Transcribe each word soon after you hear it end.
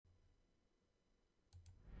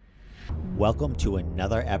Welcome to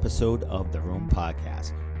another episode of The Room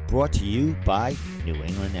Podcast, brought to you by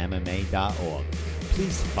NewEnglandMMA.org.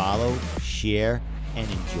 Please follow, share, and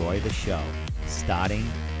enjoy the show, starting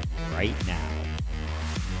right now.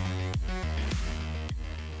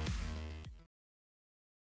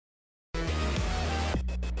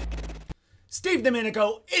 Steve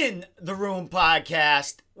Domenico in The Room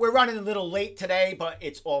Podcast. We're running a little late today, but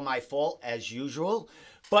it's all my fault as usual.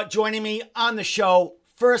 But joining me on the show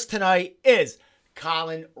first tonight is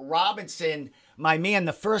Colin Robinson, my man,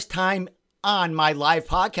 the first time on my live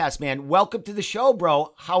podcast, man. Welcome to the show,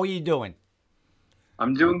 bro. How are you doing?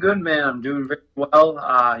 I'm doing good, man. I'm doing very well.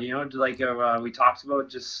 We talked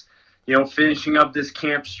about, just finishing up this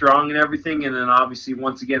camp strong and everything. And then obviously,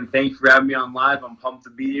 once again, thank you for having me on live. I'm pumped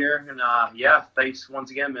to be here. And thanks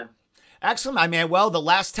once again, man. Excellent, my man. Well, the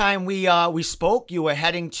last time we spoke, you were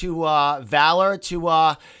heading to Valor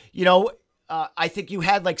to, I think you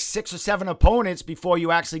had like 6 or 7 opponents before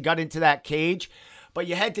you actually got into that cage. But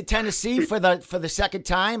you head to Tennessee for the second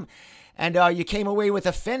time, and you came away with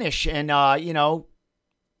a finish. And,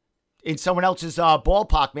 in someone else's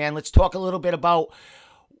ballpark, man. Let's talk a little bit about,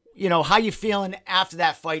 how you feeling after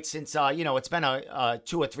that fight since, it's been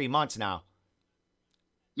 2 or 3 months now.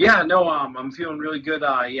 Yeah, no, I'm feeling really good.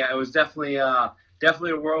 It was definitely a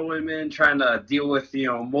whirlwind, man, trying to deal with,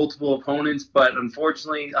 multiple opponents. But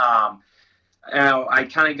unfortunately, I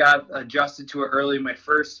kind of got adjusted to it early in my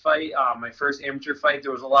first fight, my first amateur fight.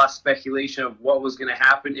 There was a lot of speculation of what was going to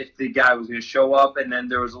happen if the guy was going to show up. And then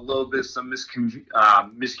there was a little bit of some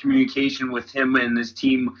miscommunication with him and his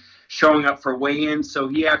team showing up for weigh-in. So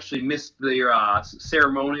he actually missed the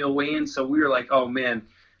ceremonial weigh-in. So we were like, oh, man,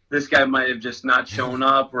 this guy might have just not shown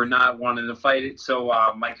up or not wanted to fight it. So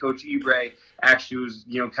my coach Ibre actually was,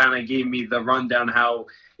 kind of gave me the rundown how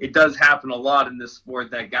it does happen a lot in this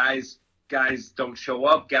sport that guys don't show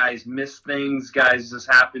up, guys miss things, guys just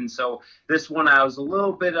happen. So this one I was a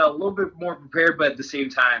little bit more prepared, but at the same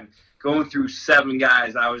time, going through 7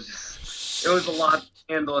 guys, it was a lot to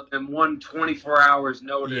handle in 24 hours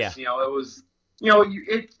notice. Yeah. It was,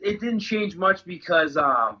 it didn't change much because,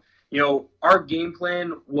 our game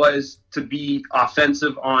plan was to be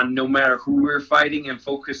offensive on no matter who we were fighting and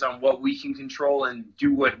focus on what we can control and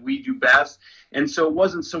do what we do best. And so it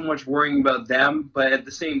wasn't so much worrying about them, but at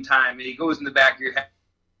the same time, it goes in the back of your head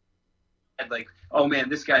like, oh man,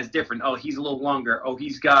 this guy's different. Oh, he's a little longer. Oh,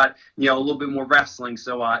 he's got, a little bit more wrestling.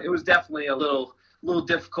 So it was definitely a little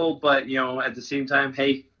difficult, but, at the same time,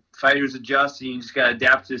 hey, fighters adjust and you just got to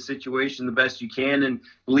adapt to the situation the best you can and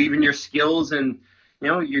believe in your skills. And,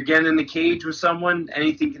 you're getting in the cage with someone,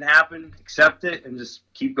 anything can happen, accept it, and just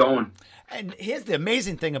keep going. And here's the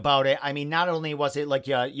amazing thing about it. I mean, not only was it like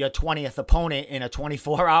your 20th opponent in a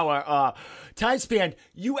 24-hour time span,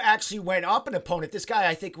 you actually went up an opponent. This guy,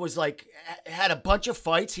 I think, was had a bunch of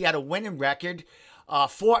fights. He had a winning record,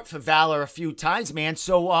 fought for Valor a few times, man.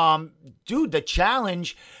 So, dude,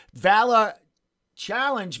 the Valor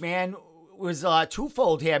challenge, man, was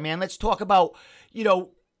twofold here, man. Let's talk about,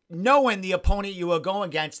 knowing the opponent you were going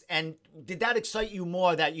against, and did that excite you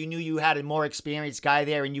more that you knew you had a more experienced guy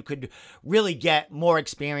there and you could really get more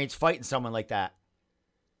experience fighting someone like that?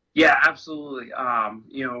 Yeah, absolutely.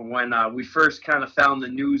 When we first kind of found the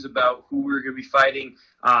news about who we were going to be fighting,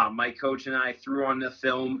 my coach and I threw on the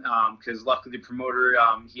film because luckily the promoter,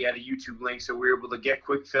 he had a YouTube link, so we were able to get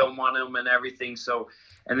quick film on him and everything. So,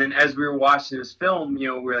 and then as we were watching this film, we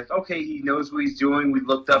were like, okay, he knows what he's doing. We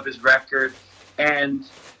looked up his record, and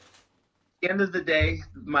the end of the day,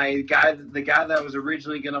 the guy that I was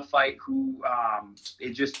originally going to fight, who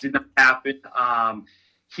it just did not happen.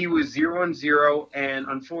 He was 0-0, and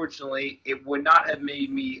unfortunately, it would not have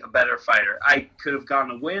made me a better fighter. I could have gotten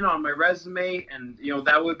a win on my resume, and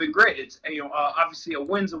that would have been great. It's obviously a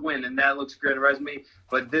win's a win, and that looks great on a resume.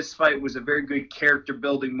 But this fight was a very good character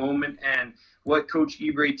building moment, and what Coach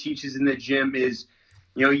Ibre teaches in the gym is,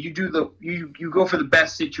 you go for the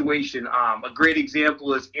best situation. A great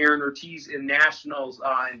example is Aaron Ortiz in Nationals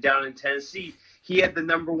down in Tennessee. He had the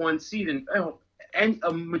number 1 seed, and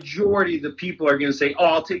a majority of the people are going to say, "Oh,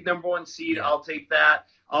 I'll take number 1 seed. I'll take that.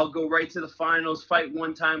 I'll go right to the finals. Fight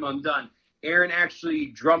one time, I'm done." Aaron actually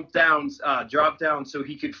dropped down so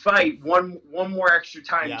he could fight one more extra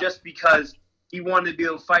time just because he wanted to be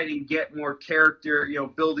able to fight and get more character,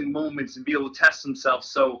 building moments and be able to test himself.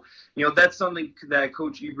 So, that's something that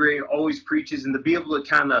Coach Ibre always preaches, and to be able to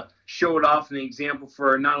kind of show it off an example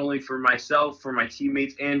for not only for myself, for my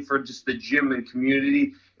teammates, and for just the gym and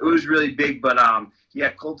community, it was really big. But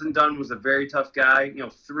Colton Dunn was a very tough guy,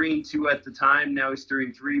 3-2 at the time. Now he's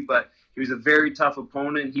 3-3, but he was a very tough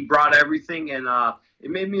opponent. He brought everything, and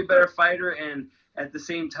it made me a better fighter. And at the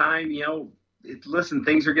same time, listen,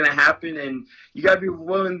 things are going to happen, and you got to be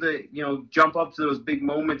willing to, jump up to those big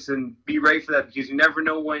moments and be ready for that, because you never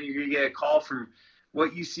know when you're going to get a call from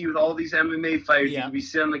what you see with all these MMA fighters. You can be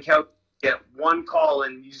sitting on the couch, get one call,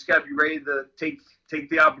 and you just got to be ready to take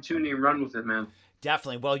the opportunity and run with it, man.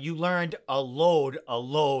 Definitely. Well, you learned a load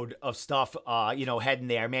of stuff, heading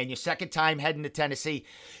there, man. Your second time heading to Tennessee.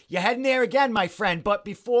 You're heading there again, my friend. But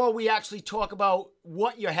before we actually talk about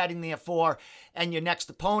what you're heading there for and your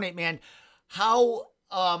next opponent, man, how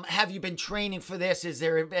have you been training for this? Has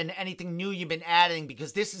there been anything new you've been adding?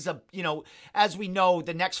 Because this is as we know,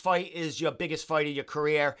 the next fight is your biggest fight of your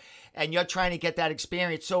career, and you're trying to get that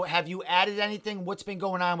experience. So have you added anything? What's been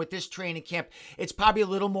going on with this training camp? It's probably a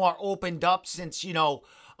little more opened up since,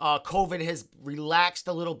 COVID has relaxed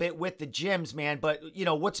a little bit with the gyms, man. But,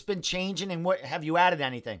 what's been changing, and what have you added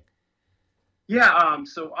anything? Yeah,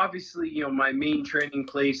 so obviously, my main training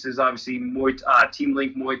place is obviously Team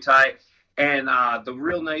Link Muay Thai. And the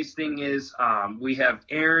real nice thing is we have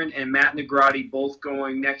Aaron and Matt Negrati both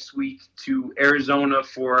going next week to Arizona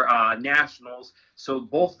for nationals. So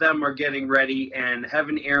both of them are getting ready, and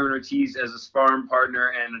having Aaron Ortiz as a sparring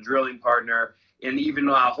partner and a drilling partner, and even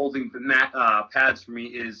holding pads for me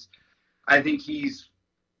is, I think he's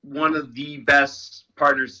one of the best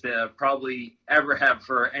partners to probably ever have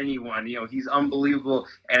for anyone. He's unbelievable,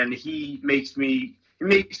 and he makes me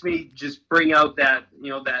just bring out that,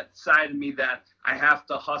 that side of me that I have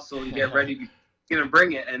to hustle and get ready to going to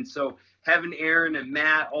bring it. And so having Aaron and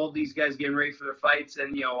Matt, all these guys getting ready for their fights,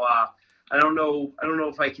 and I don't know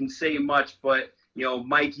if I can say much, but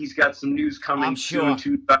Mikey's got some news coming soon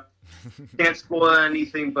too. Can't spoil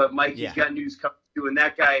anything, but Mikey's got news coming too, and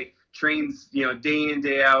that guy trains day in,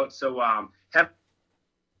 day out. So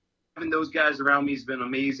having those guys around me has been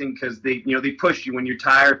amazing, because they push you when you're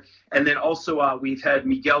tired. And then also we've had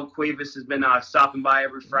Miguel Cuevas has been stopping by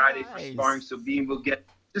every Friday for sparring, so being able to get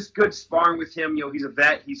just good sparring with him. He's a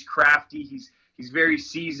vet, he's crafty, he's very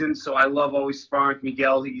seasoned, so I love always sparring with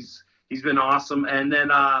Miguel. He's been awesome. And then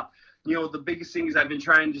the biggest thing is I've been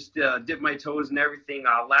trying to just dip my toes in everything.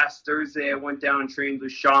 Last Thursday I went down and trained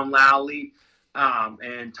with Sean Lally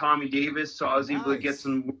and Tommy Davis, so I was able to get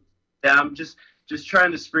some just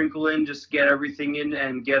trying to sprinkle in, just get everything in,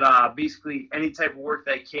 and get basically any type of work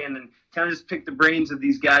that I can, and kind of just pick the brains of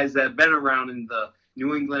these guys that have been around in the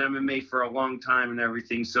New England MMA for a long time and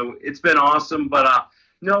everything. So it's been awesome, but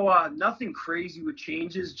nothing crazy with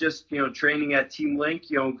changes, just training at Team Link,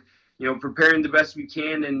 preparing the best we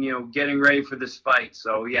can, and getting ready for this fight.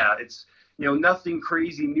 So yeah, it's nothing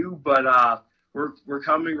crazy new, but we're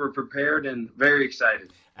coming, we're prepared, and very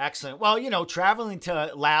excited. Excellent. Well, traveling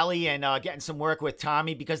to Lally and getting some work with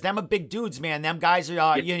Tommy, because them are big dudes, man. Them guys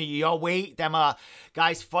are, your weight. Them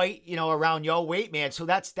guys fight, around your weight, man. So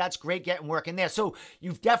that's great getting work in there. So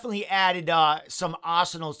you've definitely added some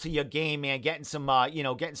arsenals to your game, man. Getting some,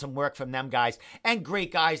 getting some work from them guys, and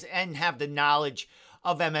great guys, and have the knowledge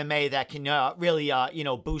of MMA that can really,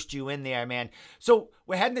 boost you in there, man. So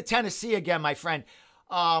we're heading to Tennessee again, my friend.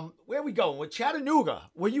 Where are we going? With Chattanooga.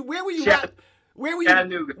 Where were you? Where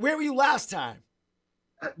were you last time?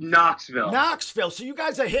 Knoxville. So you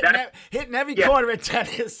guys are hitting every corner in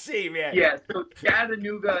Tennessee, man. Yeah. So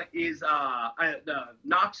Chattanooga is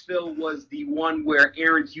Knoxville was the one where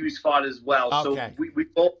Aaron Hughes fought as well. Okay. So we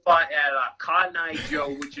both fought at Cotton Eye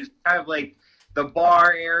Joe, which is kind of like the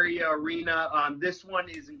bar area arena. This one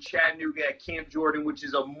is in Chattanooga at Camp Jordan, which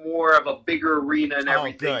is a more of a bigger arena and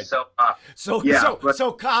everything. Good.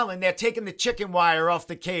 So Colin, they're taking the chicken wire off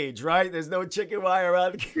the cage, right? There's no chicken wire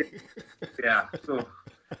around the cage. Yeah. So.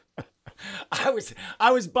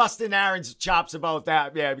 I was busting Aaron's chops about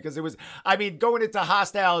that, yeah, because it was, going into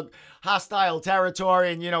hostile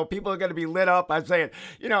territory, and people are going to be lit up. I'm saying,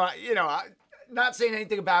 not saying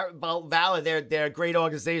anything about Valor. They're a great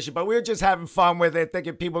organization, but we were just having fun with it,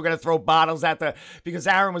 thinking people were going to throw bottles because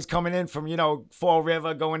Aaron was coming in from, Fall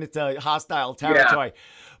River, going into hostile territory. Yeah.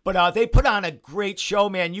 But they put on a great show,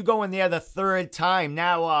 man. You go in there the third time.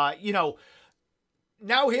 Now,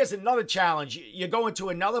 now here's another challenge. You're going to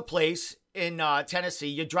another place in Tennessee.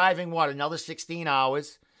 You're driving, another 16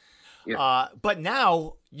 hours. Yeah. But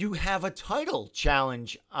now you have a title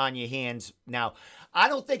challenge on your hands now. I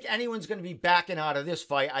don't think anyone's going to be backing out of this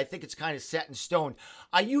fight. I think it's kind of set in stone.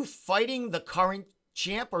 Are you fighting the current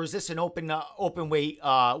champ, or is this an open weight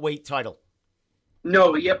title?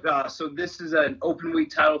 No, yep. So this is an open weight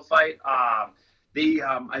title fight. They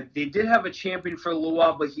did have a champion for a little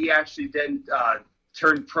while, but he actually then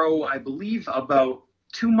turned pro, I believe, about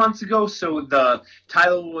 2 months ago. So the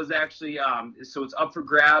title was actually so it's up for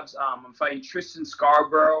grabs. I'm fighting Tristan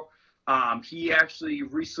Scarborough. He actually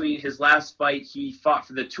recently, his last fight, he fought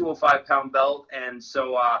for the 205-pound belt, and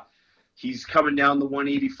so he's coming down the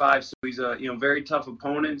 185. So he's a very tough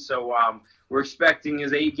opponent. So we're expecting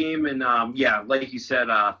his A game, and yeah, like you said,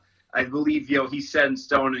 I believe he's set in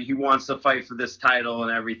stone, and he wants to fight for this title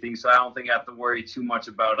and everything. So I don't think I have to worry too much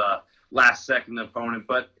about a last second opponent.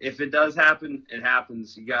 But if it does happen, it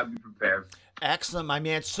happens. You gotta be prepared. Excellent, my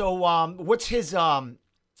man. So what's his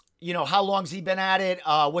how long's he been at it?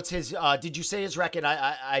 What's his? Did you say his record?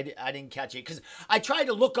 I didn't catch it because I tried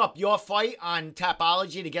to look up your fight on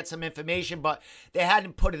Tapology to get some information, but they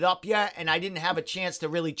hadn't put it up yet, and I didn't have a chance to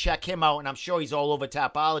really check him out. And I'm sure he's all over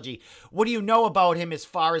Tapology. What do you know about him as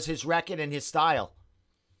far as his record and his style?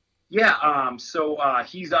 Yeah, so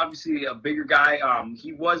he's obviously a bigger guy.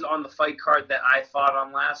 He was on the fight card that I fought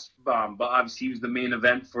on last, but obviously he was the main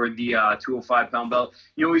event for the 205-pound belt.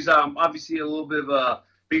 He's obviously a little bit of a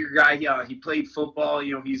bigger guy. He played football.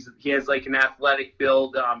 He has like an athletic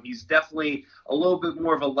build. He's definitely a little bit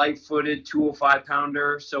more of a light-footed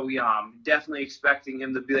 205-pounder. So definitely expecting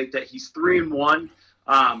him to be like that. He's 3-1.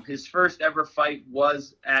 His first ever fight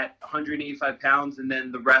was at 185 pounds, and then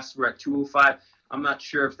the rest were at 205. I'm not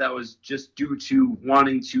sure if that was just due to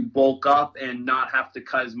wanting to bulk up and not have to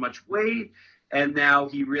cut as much weight. And now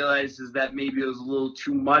he realizes that maybe it was a little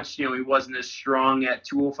too much. He wasn't as strong at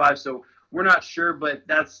 205. So we're not sure, but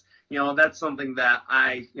that's something that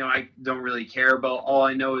I don't really care about. All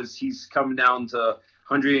I know is he's coming down to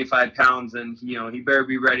 185 pounds, and he better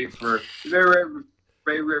be ready for better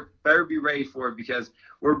be ready for it because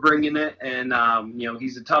we're bringing it. And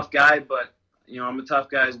he's a tough guy, but I'm a tough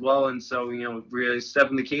guy as well, and so really step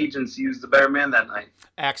in the cage and see who's the better man that night.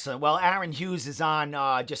 Excellent. Well, Aaron Hughes is on,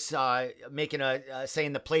 just making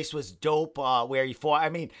saying the place was dope where he fought. I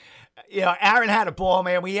mean, Aaron had a ball,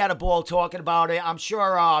 man. We had a ball talking about it. I'm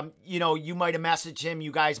sure, you might have messaged him.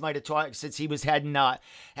 You guys might have talked since he was heading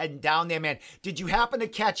down there, man. Did you happen to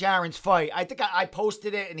catch Aaron's fight? I think I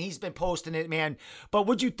posted it, and he's been posting it, man. But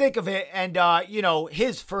what'd you think of it? And,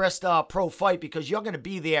 his first pro fight, because you're going to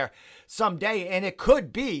be there someday, and it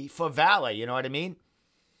could be for Valor. You know what I mean?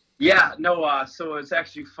 Yeah, no, so it's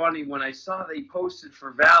actually funny. When I saw they posted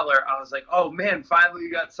for Valor, I was like, oh, man, finally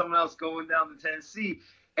you got someone else going down to Tennessee.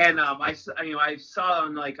 And I saw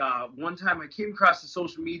on one time I came across the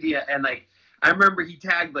social media, and I remember he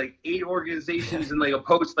tagged 8 organizations in a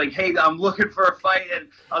post hey, I'm looking for a fight, and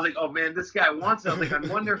I was like, oh man, this guy wants it. I was like,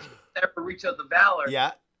 I wonder if he'll ever reach out to Valor.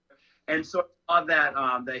 Yeah. And so I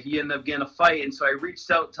saw that he ended up getting a fight, and so I reached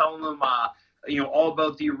out telling him all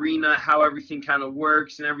about the arena, how everything kind of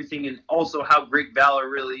works and everything, and also how great Valor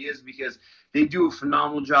really is, because they do a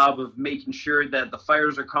phenomenal job of making sure that the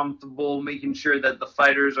fighters are comfortable, making sure that the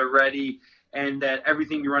fighters are ready, and that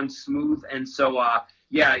everything runs smooth. And so, I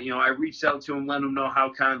reached out to him, let him know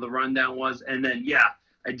how kind of the rundown was. And then,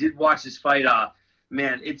 I did watch this fight.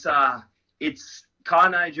 Man, it's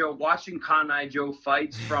Colin Joe, watching Colin Joe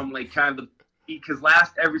fights from kind of because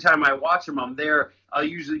every time I watch him, I'm there. I'll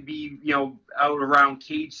usually be, out around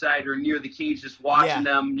cage side or near the cage, just watching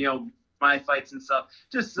them, my fights and stuff,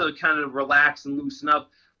 just to kind of relax and loosen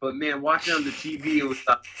up. But man, watching on the TV, it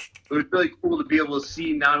was really cool to be able to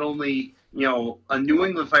see not only a New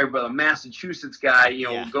England fighter, but a Massachusetts guy,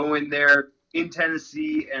 go in there in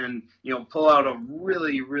Tennessee and pull out a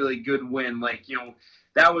really, really good win.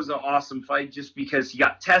 That was an awesome fight just because he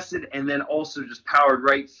got tested and then also just powered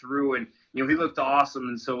right through, and he looked awesome,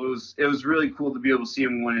 and so it was really cool to be able to see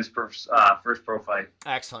him win his first pro fight.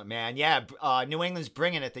 Excellent, man. Yeah, New England's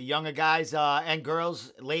bringing it. The younger guys and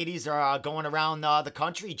girls, ladies are going around the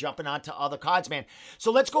country, jumping onto other cards, man.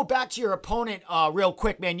 So let's go back to your opponent real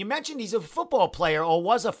quick, man. You mentioned he's a football player or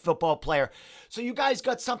was a football player. So you guys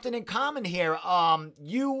got something in common here.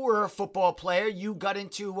 You were a football player. You got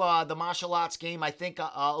into the martial arts game, I think,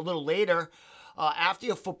 a little later. After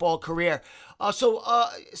your football career. So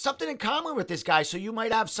something in common with this guy. So you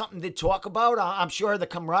might have something to talk about. I'm sure the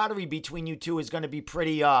camaraderie between you two is going to be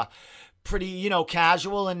pretty,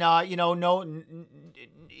 casual and, no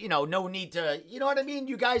need to, you know what I mean?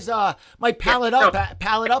 You guys might pal it up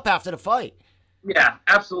after the fight. Yeah,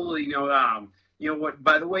 absolutely. What?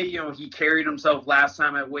 By the way, he carried himself last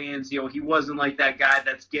time at weigh-ins. He wasn't like that guy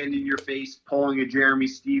that's getting in your face, pulling a Jeremy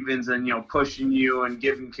Stevens and pushing you and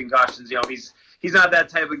giving concussions. He's not that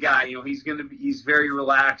type of guy. He's very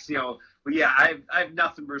relaxed. But yeah, I have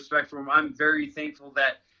nothing but respect for him. I'm very thankful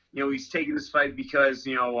that he's taking this fight because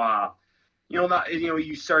you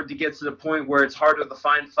start to get to the point where it's harder to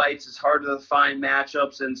find fights, it's harder to find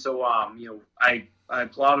matchups, and so I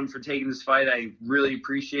applaud him for taking this fight. I really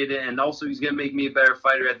appreciate it. And also he's going to make me a better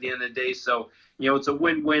fighter at the end of the day. So, it's a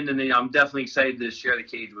win-win, and I'm definitely excited to share the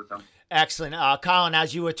cage with them. Excellent, Colin.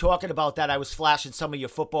 As you were talking about that, I was flashing some of your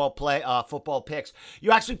football picks.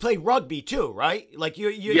 You actually played rugby too, right? Like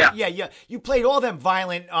you played all them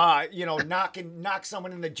violent, knock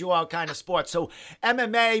someone in the jaw out kind of sports. So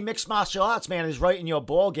MMA, mixed martial arts, man, is right in your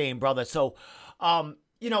ball game, brother. So, from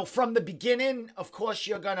the beginning, of course,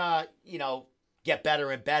 you're gonna, get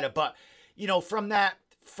better and better. But, from that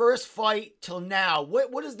first fight till now,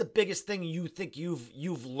 what is the biggest thing you think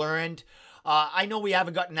you've learned? I know we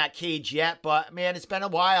haven't gotten that cage yet, but man, it's been a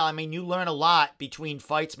while. I mean, you learn a lot between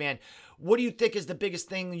fights, man. What do you think is the biggest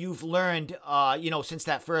thing you've learned, since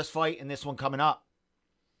that first fight and this one coming up?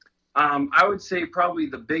 I would say probably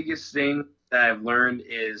the biggest thing that I've learned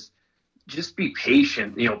is just be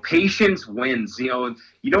patient. Patience wins. You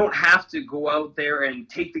don't have to go out there and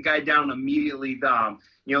take the guy down immediately.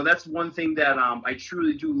 That's one thing that I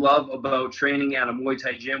truly do love about training at a Muay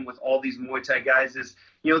Thai gym with all these Muay Thai guys is,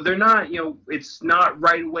 they're not, it's not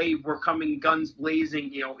right away we're coming guns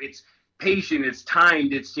blazing. It's patient, it's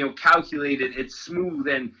timed, it's, calculated, it's smooth.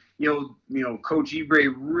 And, Coach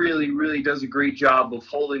Ibre really, really does a great job of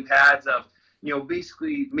holding pads, of,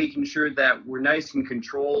 basically making sure that we're nice and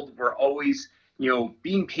controlled. We're always,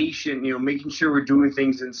 being patient, making sure we're doing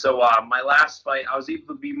things. And so my last fight, I was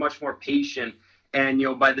able to be much more patient. And,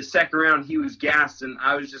 by the second round, he was gassed and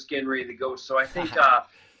I was just getting ready to go. So I think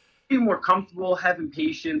being more comfortable, having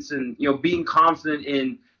patience, and, being confident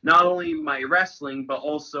in not only my wrestling, but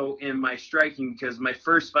also in my striking. Because my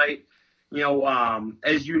first fight,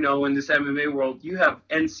 as you know, in this MMA world, you have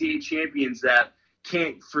NCAA champions that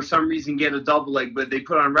can't, for some reason, get a double leg, but they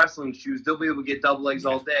put on wrestling shoes. They'll be able to get double legs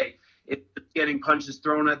all day. If getting punches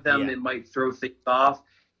thrown at them, it might throw things off.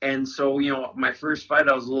 And so, my first fight,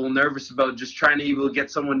 I was a little nervous about just trying to be able to get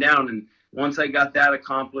someone down. And once I got that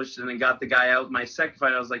accomplished and then got the guy out, my second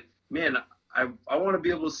fight, I was like, man, I want to be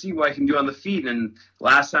able to see what I can do on the feet. And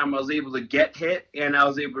last time I was able to get hit and I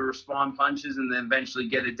was able to respond punches and then eventually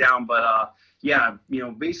get it down. But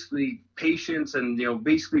basically patience and,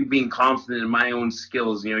 basically being confident in my own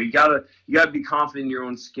skills. You gotta be confident in your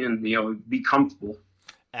own skin, be comfortable.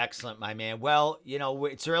 Excellent, my man. Well,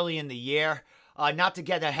 it's early in the year. Not to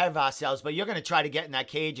get ahead of ourselves, but you're going to try to get in that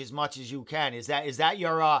cage as much as you can. Is that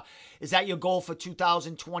your goal for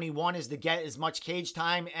 2021? Is to get as much cage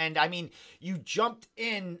time? And I mean, you jumped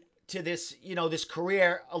in to this, this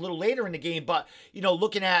career a little later in the game, but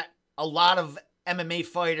looking at a lot of MMA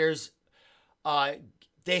fighters,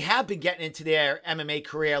 they have been getting into their MMA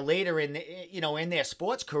career later in in their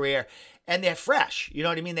sports career, and they're fresh. You know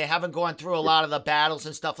what I mean? They haven't gone through a lot of the battles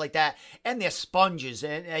and stuff like that, and they're sponges.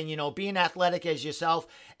 And being athletic as yourself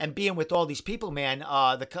and being with all these people, man,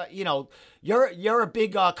 you're a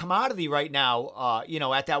big commodity right now.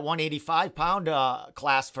 At that 185-pound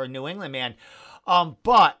class for New England, man.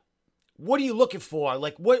 But what are you looking for?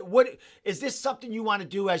 Like, what is this something you want to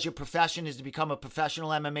do as your profession, is to become a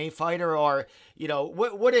professional MMA fighter, or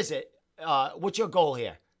what is it? What's your goal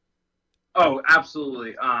here? Oh,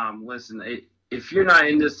 absolutely. Listen, if you're not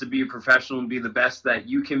in this to be a professional and be the best that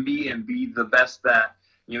you can be and be the best that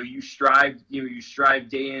you strive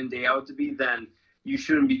day in, day out to be, then you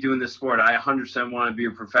shouldn't be doing this sport. I 100% want to be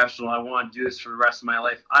a professional. I want to do this for the rest of my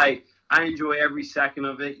life. I enjoy every second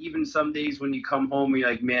of it. Even some days when you come home, you're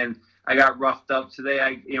like, man, I got roughed up today.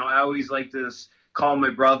 I always like to call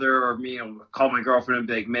my brother or call my girlfriend and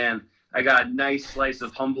be like, man, I got a nice slice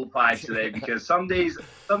of humble pie today, because some days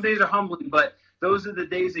are humbling, but those are the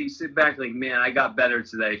days that you sit back like, man, I got better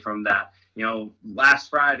today from that. Last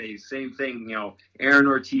Friday, same thing, Aaron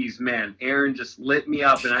Ortiz, man, Aaron just lit me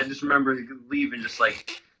up. And I just remember leaving just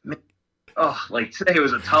like, man, today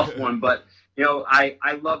was a tough one, but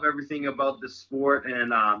I love everything about this sport.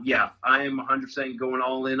 And I am 100% going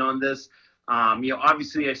all in on this.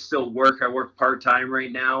 Obviously I still work. I work part-time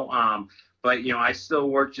right now. But, I still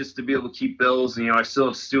work just to be able to keep bills. I still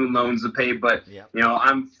have student loans to pay. But,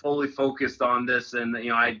 I'm fully focused on this. And,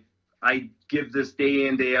 I give this day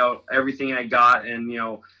in, day out, everything I got. And,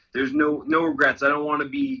 there's no regrets. I don't want to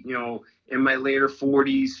be, in my later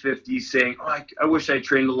 40s, 50s saying, I wish I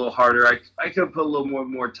trained a little harder. I could put a little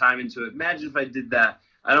more time into it. Imagine if I did that.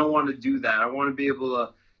 I don't want to do that. I want to be able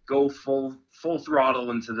to go full throttle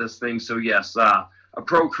into this thing. So, yes, a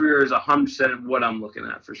pro career is 100% what I'm looking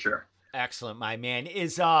at for sure. Excellent, my man.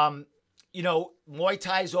 Is Muay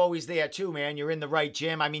Thai is always there too, man. You're in the right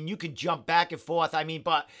gym. I mean, you could jump back and forth. I mean,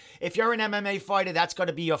 but if you're an MMA fighter, that's got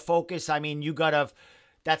to be your focus. I mean, you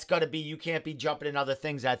can't be jumping in other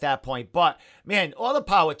things at that point. But man, all the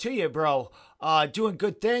power to you, bro. Doing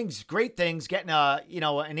good things, great things, getting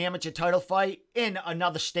an amateur title fight in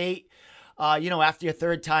another state. after your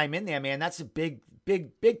third time in there, man, that's a big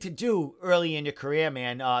to do early in your career,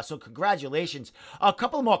 man. So congratulations. A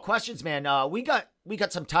couple more questions, man. We got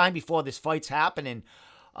some time before this fight's happening.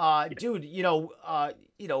 Dude,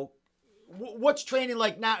 what's training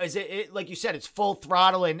like now? Is it like you said, it's full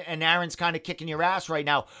throttle and Aaron's kind of kicking your ass right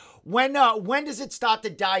now. When does it start to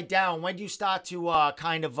die down? When do you start to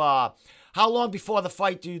how long before the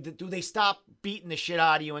fight do they stop beating the shit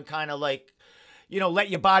out of you and kind of like, let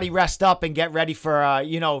your body rest up and get ready for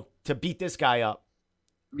to beat this guy up?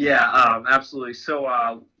 Yeah, absolutely. So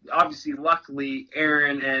obviously, luckily,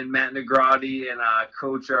 Aaron and Matt Negrotti and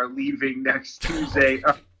Coach are leaving next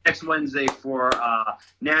next Wednesday for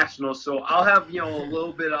nationals. So I'll have a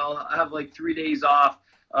little bit. I'll have like 3 days off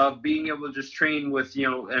of being able to just train with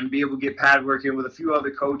and be able to get pad work in with a few other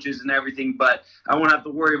coaches and everything. But I won't have to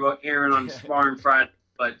worry about Aaron on sparring Friday.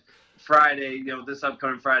 But Friday, this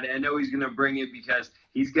upcoming Friday, I know he's going to bring it because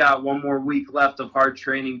he's got one more week left of hard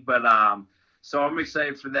training. But so I'm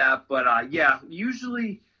excited for that. But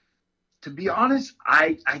usually, to be honest,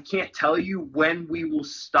 I can't tell you when we will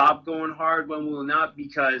stop going hard, when we will not,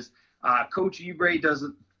 because Coach Ebrey does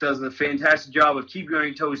a fantastic job of keeping you on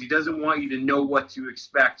your toes. He doesn't want you to know what to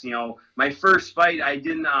expect. My first fight, I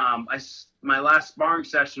didn't. My last sparring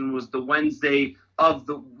session was the Wednesday of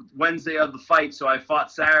the fight, so I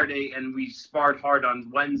fought Saturday and we sparred hard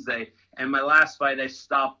on Wednesday. And my last fight, I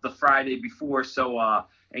stopped the Friday before, so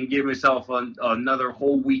and give myself another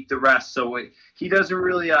whole week to rest. So he doesn't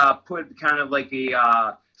really put kind of like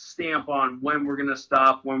a stamp on when we're going to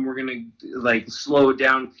stop, when we're going to like slow it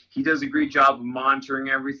down. He does a great job of monitoring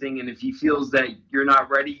everything. And if he feels that you're not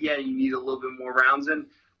ready yet, you need a little bit more rounds in,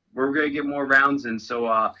 we're going to get more rounds in.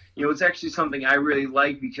 So, it's actually something I really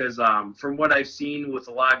like because from what I've seen with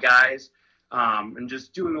a lot of guys, and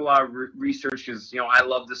just doing a lot of research because, I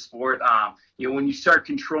love the sport. When you start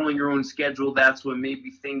controlling your own schedule, that's when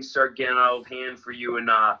maybe things start getting out of hand for you and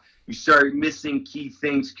you start missing key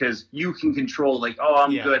things because you can control like, oh,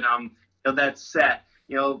 I'm good. That's set.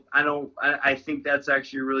 I think that's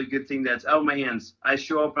actually a really good thing that's out of my hands. I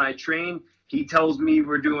show up and I train. He tells me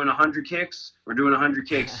we're doing 100 kicks. We're doing 100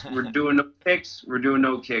 kicks. We're doing no kicks. We're doing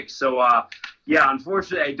no kicks. So,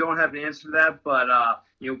 unfortunately, I don't have an answer to that. But,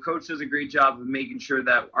 Coach does a great job of making sure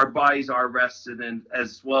that our bodies are rested and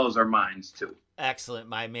as well as our minds, too. Excellent,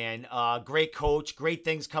 my man. Great coach. Great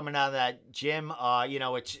things coming out of that gym.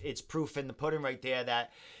 It's proof in the pudding right there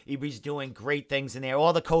that Ebrey's doing great things in there.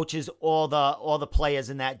 All the coaches, all the players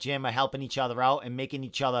in that gym are helping each other out and making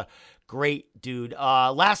each other great, dude.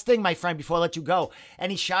 Last thing, my friend, before I let you go,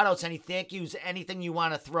 any shout outs, any thank yous, anything you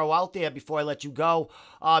want to throw out there before I let you go?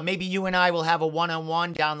 Maybe you and I will have a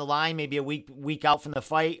one-on-one down the line, maybe a week out from the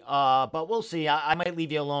fight. But we'll see. I might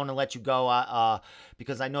leave you alone and let you go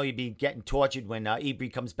because I know you'd be getting tortured when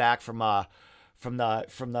Ebrey comes back from the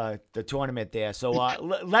tournament there. So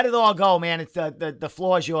let it all go, man. It's the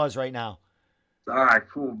floor is yours right now. All right,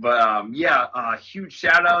 cool. But huge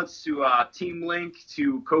shout outs to Team Link,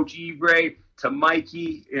 to Coach Ebrey, to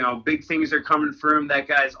Mikey. Big things are coming for him. That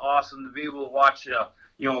guy's awesome to be able to watch a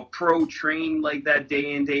pro train like that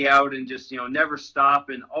day in, day out and just, never stop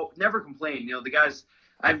and never complain. The guy's,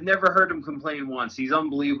 I've never heard him complain once. He's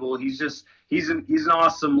unbelievable. He's an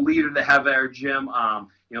awesome leader to have at our gym.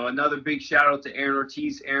 Another big shout out to Aaron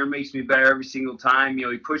Ortiz. Aaron makes me better every single time.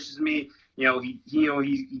 He pushes me.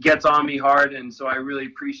 He gets on me hard, and so I really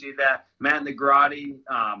appreciate that. Matt Negrotti,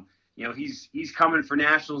 he's coming for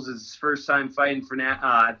nationals. It's his first time fighting for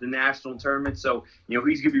the national tournament, so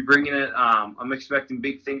he's gonna be bringing it. I'm expecting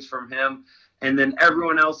big things from him, and then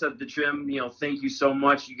everyone else at the gym. Thank you so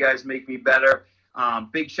much. You guys make me better.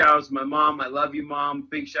 Big shout out to my mom. I love you, Mom.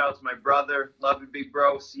 Big shout out to my brother. Love you, big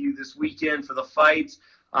bro. See you this weekend for the fights.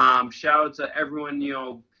 Shout out to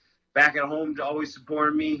everyone, back at home to always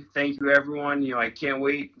supporting me. Thank you, everyone. I can't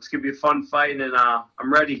wait. It's going to be a fun fight, and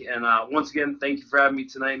I'm ready. And once again, thank you for having me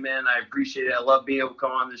tonight, man. I appreciate it. I love being able to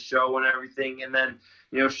come on this show and everything. And then,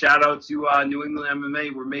 shout out to New England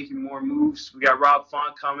MMA. We're making more moves. We got Rob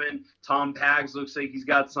Font coming. Tom Pags looks like he's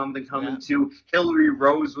got something coming too. Hillary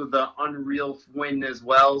Rose with the unreal win as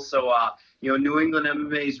well. So, New England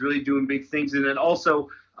MMA is really doing big things. And then also,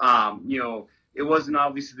 it wasn't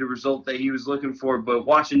obviously the result that he was looking for, but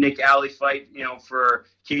watching Nick Alley fight, for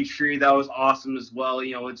Cage Fury, that was awesome as well.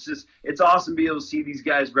 It's awesome to be able to see these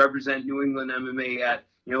guys represent New England MMA at,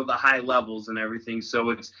 the high levels and everything.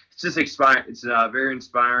 So it's just inspiring. It's very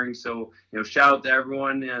inspiring. So, shout out to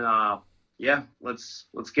everyone and, let's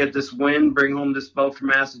get this win, bring home this belt from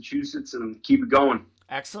Massachusetts and keep it going.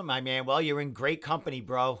 Excellent, my man. Well, you're in great company,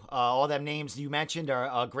 bro. All them names you mentioned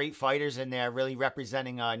are great fighters, and they're really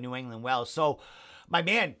representing New England well. So, My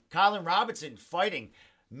man, Colin Robinson, fighting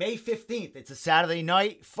May 15th. It's a Saturday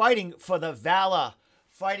night, fighting for the Valor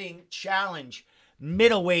Fighting Challenge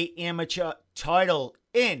middleweight amateur title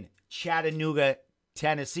in Chattanooga,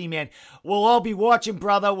 Tennessee, man. We'll all be watching,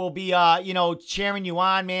 brother. We'll be, cheering you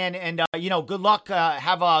on, man. And, good luck.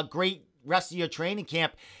 Have a great rest of your training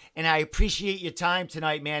camp. And I appreciate your time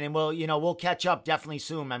tonight, man. And we'll catch up definitely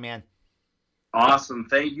soon, my man. Awesome.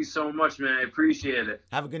 Thank you so much, man. I appreciate it.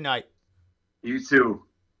 Have a good night. You too.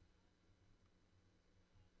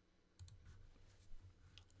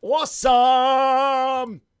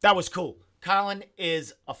 Awesome. That was cool. Colin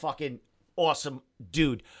is a fucking awesome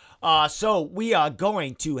dude. So we are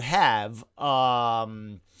going to have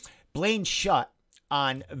Blaine Shutt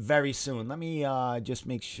on very soon. Let me just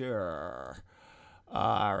make sure.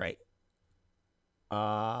 All right.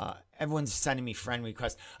 Everyone's sending me friend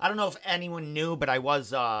requests. I don't know if anyone knew, but I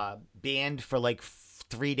was banned for like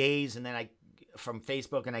 3 days, and then from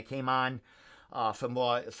Facebook, and I came on for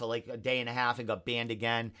like a day and a half and got banned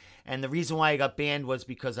again. And the reason why I got banned was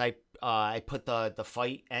because I put the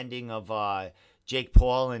fight ending of Jake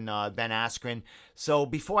Paul and Ben Askren. So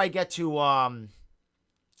before I get to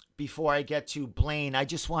Blaine, I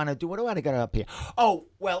just want to do, what do I got up here? Oh,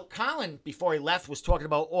 well, Colin, before he left, was talking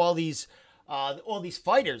about all these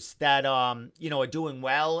fighters that are doing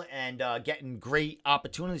well and getting great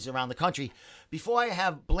opportunities around the country. Before I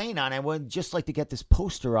have Blaine on, I would just like to get this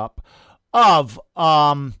poster up of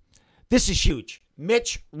this is huge.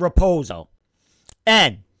 Mitch Raposo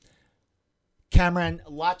and Cameron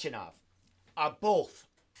Lachinov are both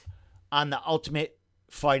on the Ultimate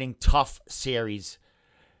Fighting Tough Series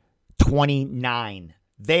 29.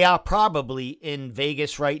 They are probably in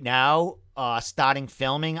Vegas right now, starting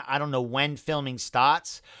filming. I don't know when filming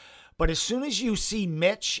starts, but as soon as you see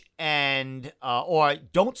Mitch or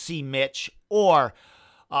don't see Mitch or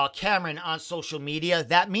Cameron on social media,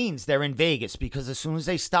 that means they're in Vegas, because as soon as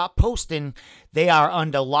they stop posting, they are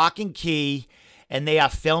under lock and key, and they are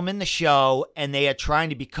filming the show, and they are trying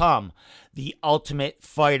to become the Ultimate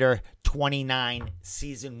Fighter 29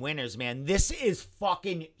 season winners, man. This is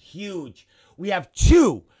fucking huge. We have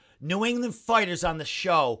 2 New England fighters on the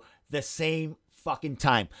show the same fucking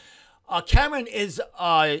time. Cameron is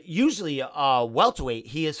usually a welterweight.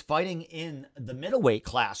 He is fighting in the middleweight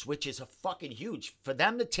class, which is a fucking huge. For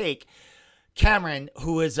them to take Cameron,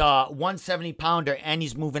 who is a 170-pounder, and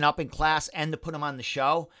he's moving up in class, and to put him on the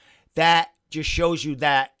show, that just shows you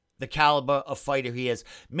that the caliber of fighter he is.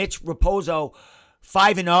 Mitch Raposo,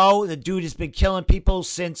 5-0. The dude has been killing people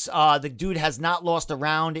since the dude has not lost a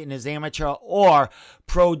round in his amateur or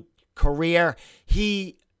pro career.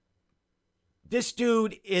 This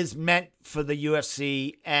dude is meant for the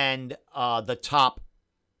UFC and the top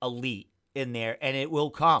elite in there, and it will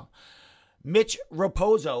come. Mitch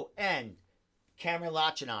Raposo and Cameron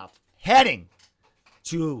Lachinov heading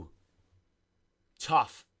to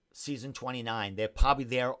Tough Season 29. They're probably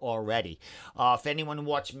there already. If anyone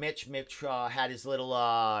watched Mitch had his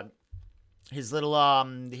little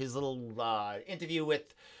interview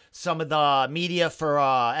with some of the media for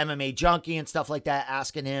MMA Junkie and stuff like that,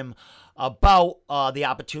 asking him about the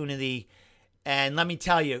opportunity. And let me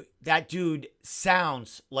tell you, that dude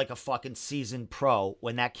sounds like a fucking seasoned pro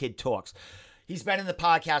when that kid talks. He's been in the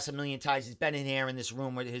podcast a million times. He's been in here in this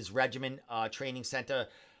room with his regiment training center.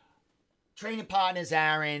 Training partners,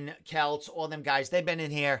 Aaron, Kelts, all them guys, they've been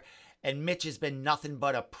in here. And Mitch has been nothing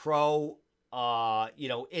but a pro,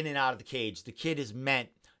 in and out of the cage. The kid is meant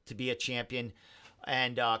to be a champion.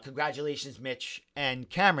 And congratulations, Mitch and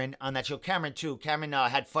Cameron, on that show. Cameron, too. Cameron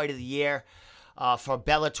had Fight of the Year for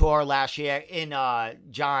Bellator last year in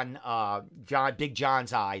Big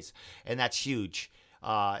John's eyes. And that's huge.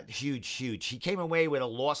 Huge. He came away with a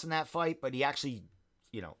loss in that fight, but he actually,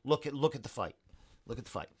 look at the fight. Look at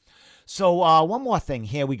the fight. So one more thing.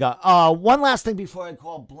 Here we go. One last thing before I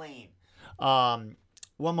call Blaine. One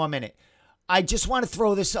more minute. I just want to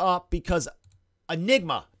throw this up because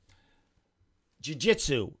Enigma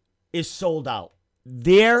Jiu-Jitsu is sold out.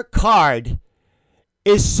 Their card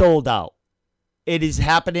is sold out. It is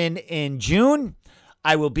happening in June.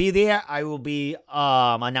 I will be there. I will be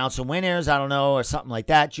announcing winners, I don't know, or something like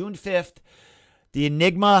that. June 5th, the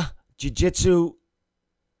Enigma Jiu-Jitsu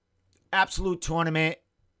Absolute Tournament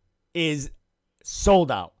is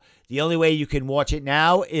sold out. The only way you can watch it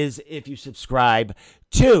now is if you subscribe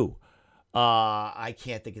to I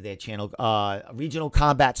can't think of their channel,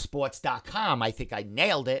 regionalcombatsports.com. I think I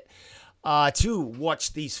nailed it. To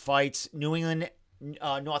watch these fights. New England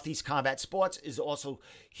Northeast Combat Sports is also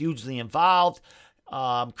hugely involved.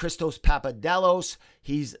 Christos Papadelos,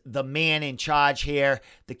 he's the man in charge here.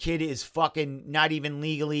 The kid is fucking not even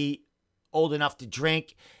legally old enough to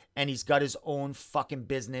drink, and he's got his own fucking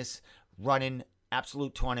business running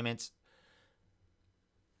absolute tournaments,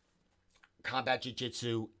 combat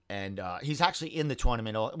jiu-jitsu, and he's actually in the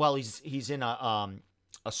tournament. Well, he's in a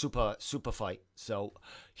super fight, so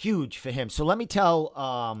huge for him. So let me tell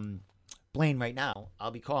Blaine right now.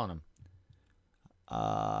 I'll be calling him.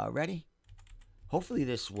 Ready? Hopefully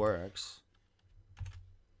this works.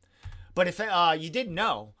 But if you didn't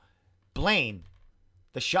know, Blaine,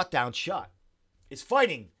 the Shutdown Shutt, is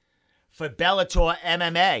fighting for Bellator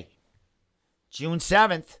MMA. June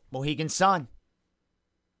 7th, Mohegan Sun.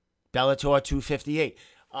 Bellator 258.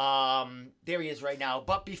 There he is right now.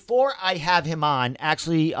 But before I have him on,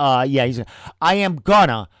 actually, I am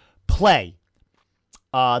gonna play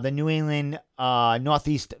the New England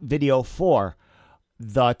Northeast video for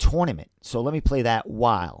the tournament. So let me play that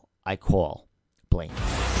while I call Blaine.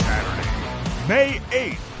 Saturday, May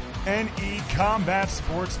 8th, NE Combat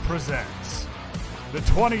Sports presents the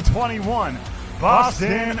 2021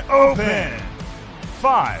 Boston Open.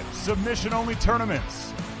 5 submission-only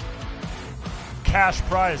tournaments. Cash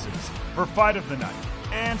prizes for fight of the night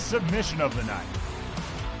and submission of the night.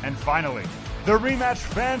 And finally, the rematch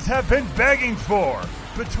fans have been begging for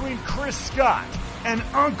between Chris Scott and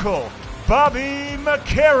Uncle Bobby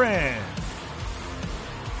McCarran.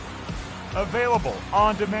 Available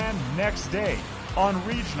on demand next day on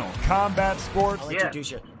Regional Combat Sports. I'll introduce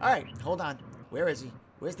you. All right, hold on. Where is he?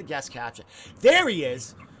 Where's the guest capture? There he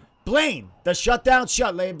is. Blaine, the Shutdown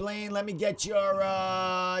Shutt. Blaine, let me get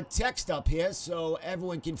your text up here so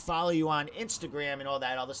everyone can follow you on Instagram and all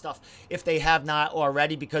that other stuff if they have not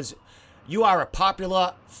already, because you are a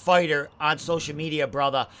popular fighter on social media,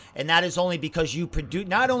 brother, and that is only because you produce,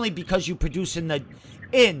 not only because you produce in the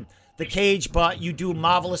cage, but you do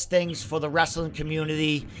marvelous things for the wrestling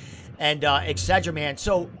community and etc., man.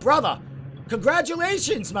 So, brother,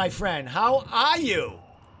 congratulations, my friend. How are you?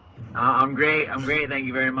 I'm great. Thank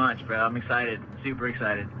you very much, bro. I'm excited. Super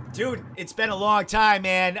excited. Dude, it's been a long time,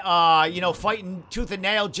 man. Fighting tooth and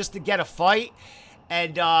nail just to get a fight.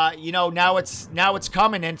 And, now it's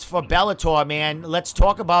coming, and it's for Bellator, man. Let's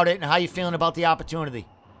talk about it and how you feeling about the opportunity.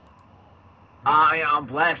 I'm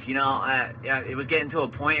blessed. It was getting to a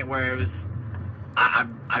point where it was, I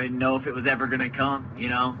didn't know if it was ever going to come,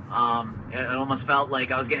 It almost felt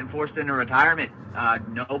like I was getting forced into retirement.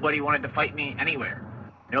 Nobody wanted to fight me anywhere.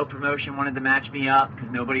 No promotion wanted to match me up because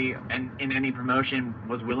nobody in any promotion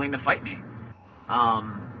was willing to fight me,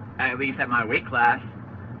 at least at my weight class.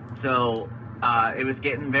 So it was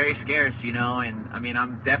getting very scarce, and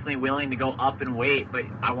I'm definitely willing to go up in weight, but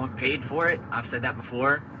I want paid for it. I've said that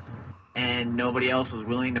before, and nobody else was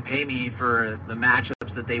willing to pay me for the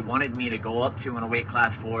matchups that they wanted me to go up to in a weight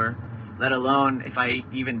class for, let alone if I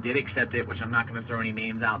even did accept it, which I'm not going to throw any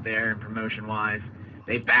names out there promotion-wise.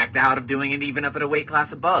 They backed out of doing it even up at a weight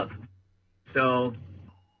class above. So,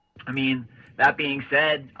 that being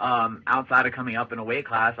said, outside of coming up in a weight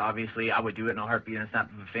class, obviously I would do it in a heartbeat and a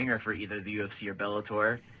snap of a finger for either the UFC or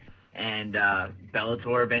Bellator. And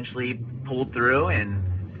Bellator eventually pulled through and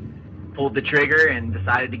pulled the trigger and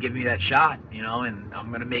decided to give me that shot, and I'm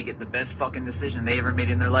going to make it the best fucking decision they ever made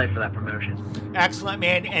in their life for that promotion. Excellent,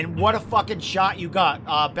 man. And what a fucking shot you got.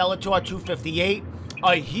 Bellator 258,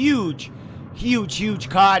 a huge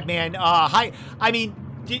card, man.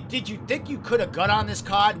 Did you think you could have got on this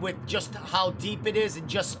card with just how deep it is and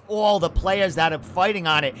just all the players that are fighting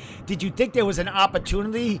on it? Did you think there was an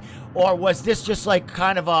opportunity, or was this just like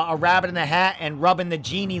kind of a rabbit in the hat and rubbing the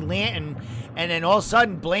genie lantern, and then all of a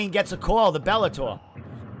sudden Blaine gets a call, the Bellator?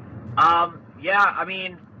 At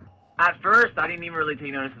first I didn't even really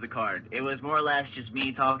take notice of the card. It was more or less just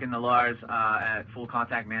me talking to Lars at Full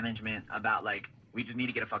Contact Management about, we just need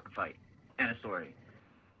to get a fucking fight and a story.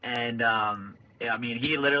 And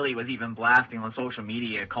he literally was even blasting on social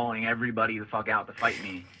media, calling everybody the fuck out to fight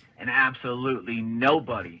me, and absolutely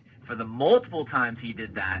nobody, for the multiple times he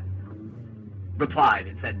did that, replied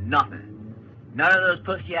and said nothing. None of those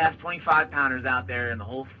pussy ass 25-pounders out there in the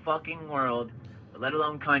whole fucking world, let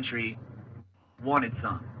alone country, wanted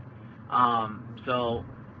some. So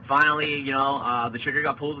finally, the trigger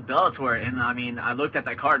got pulled with Bellator, and I looked at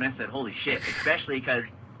that card and I said, holy shit, especially because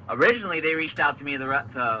originally they reached out to me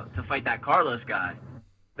to fight that Carlos guy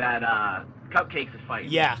that Cupcakes is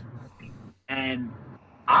fighting. Yeah. And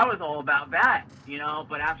I was all about that,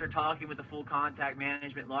 but after talking with the Full Contact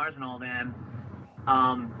Management, Lars and all them,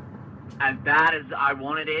 as bad as I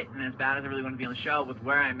wanted it and as bad as I really wanted to be on the show, with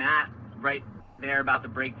where I'm at right there about to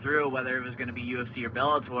break through, whether it was going to be UFC or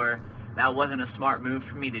Bellator, that wasn't a smart move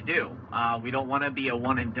for me to do. We don't want to be a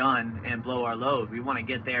one and done and blow our load. We want to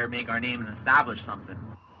get there, make our name, and establish something.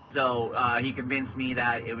 So he convinced me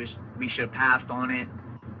that we should have passed on it,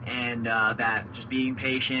 and that just being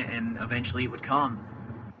patient and eventually it would come.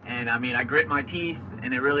 And I mean, I grit my teeth,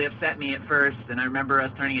 and it really upset me at first. And I remember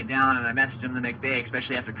us turning it down, and I messaged him the next day,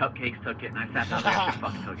 especially after Cupcakes took it, and I sat down there after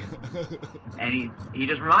fucking took it. And he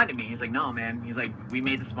just reminded me. He's like, no, man. He's like, we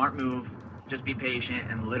made the smart move. Just be patient.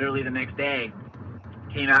 And literally the next day,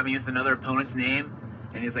 came at me with another opponent's name,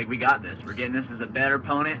 and he's like, we got this. We're getting this as a better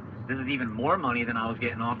opponent. This is even more money than I was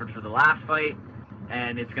getting offered for the last fight,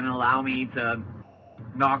 and it's going to allow me to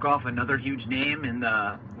knock off another huge name in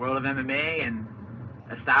the world of MMA and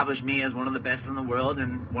establish me as one of the best in the world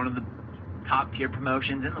and one of the top tier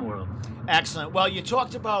promotions in the world. Excellent. Well, you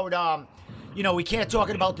talked about, we can't talk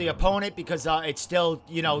about the opponent because it's still,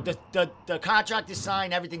 the contract is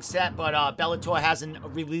signed, everything's set, but Bellator hasn't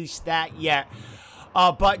released that yet.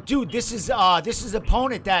 But dude, this is an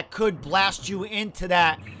opponent that could blast you into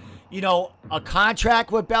that, a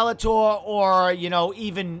contract with Bellator or,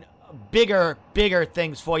 even bigger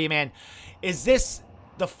things for you, man. Is this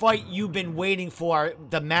the fight you've been waiting for,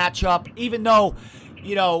 the matchup, even though,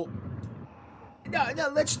 no,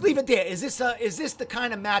 let's leave it there. Is this the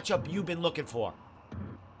kind of matchup you've been looking for?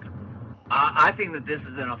 I think that this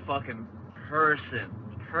is in a fucking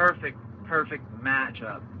perfect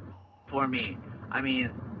matchup for me. I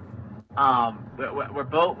mean, we're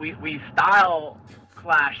both, we style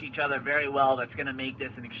clash each other very well. That's going to make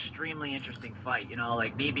this an extremely interesting fight.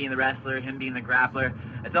 Like me being the wrestler, him being the grappler.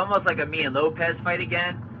 It's almost like a me and Lopez fight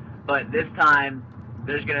again, but this time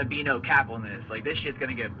there's going to be no cap on this. Like, this shit's going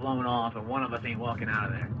to get blown off, and one of us ain't walking out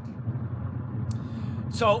of there.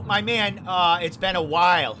 So, my man, it's been a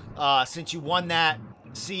while since you won that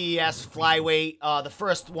CES flyweight, the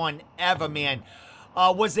first one ever, man.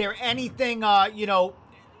 Was there anything,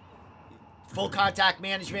 full contact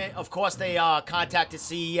management? Of course, they contacted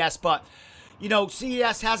CES, but,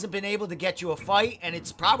 CES hasn't been able to get you a fight, and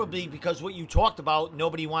it's probably because what you talked about,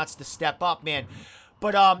 nobody wants to step up, man.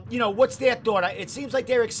 But, what's their thought? It seems like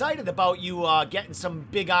they're excited about you getting some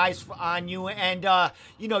big eyes on you, and,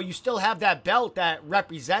 you still have that belt that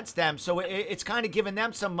represents them, so it's kind of giving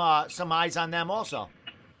them some eyes on them also.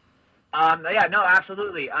 Yeah, no,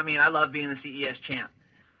 absolutely. I mean, I love being the CES champ.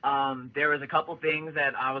 There was a couple things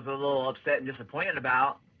that I was a little upset and disappointed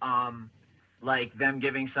about, like them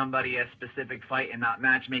giving somebody a specific fight and not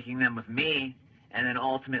matchmaking them with me, and then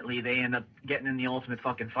ultimately they end up getting in the Ultimate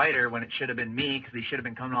fucking Fighter when it should have been me, because he should have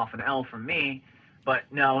been coming off an L from me. But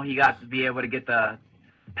no, he got to be able to get the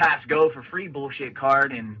pass go for free bullshit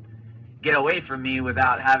card and get away from me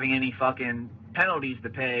without having any fucking penalties to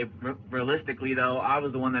pay. Realistically, though, I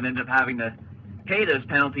was the one that ended up having to pay those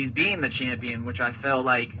penalties being the champion, which I felt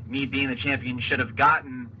like me being the champion should have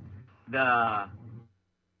gotten the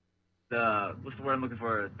what's the word I'm looking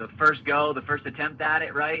for? The first go, the first attempt at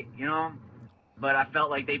it, right? But I felt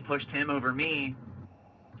like they pushed him over me,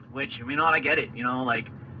 which, I get it. Like,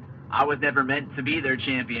 I was never meant to be their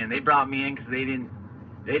champion. They brought me in because they didn't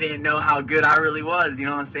know how good I really was. You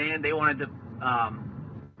know what I'm saying? They wanted to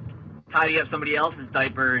tidy up somebody else's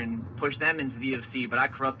diaper and push them into the UFC, but I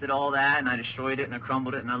corrupted all that, and I destroyed it, and I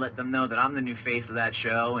crumbled it, and I let them know that I'm the new face of that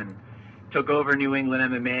show, and took over New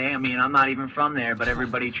England MMA. I'm not even from there, but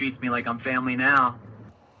everybody treats me like I'm family now.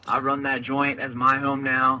 I run that joint as my home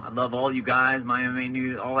now. I love all you guys, my MMA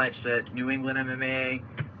news, all that shit, New England MMA.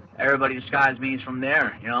 Everybody describes me as from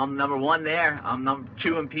there. I'm number one there. I'm number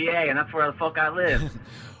two in PA, and that's where the fuck I live.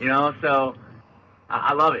 So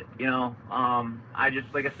I love it. I just,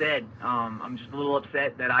 like I said, I'm just a little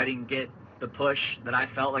upset that I didn't get the push that I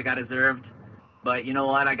felt like I deserved. But you know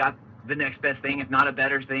what? I got the next best thing, if not a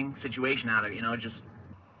better thing, situation out of it. Just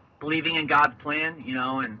believing in God's plan,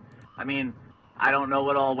 and I don't know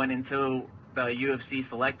what all went into the UFC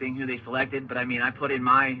selecting who they selected, but I put in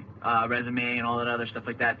my resume and all that other stuff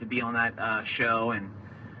like that to be on that show, and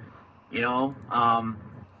he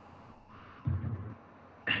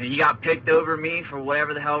got picked over me for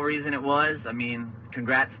whatever the hell reason it was.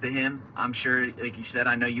 Congrats to him. I'm sure, like you said,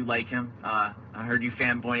 I know you like him. I heard you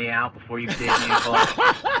fanboying out before you saved me a call.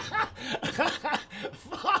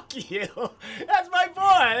 Fuck you. That's my boy.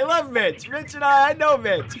 I love Mitch. Mitch and I know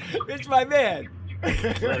Mitch. Mitch, my man.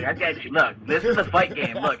 Look, I got you. Look, this is a fight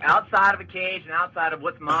game. Look, outside of a cage and outside of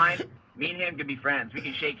what's mine, me and him can be friends. We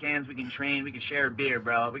can shake hands, we can train, we can share a beer,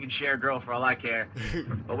 bro. We can share a girl for all I care.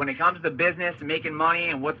 But when it comes to business and making money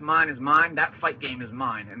and what's mine is mine, that fight game is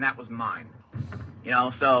mine, and that was mine.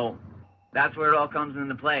 So that's where it all comes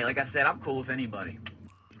into play. Like I said, I'm cool with anybody.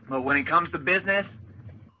 But when it comes to business,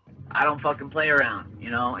 I don't fucking play around,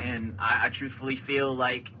 and I truthfully feel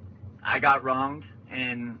like I got wronged,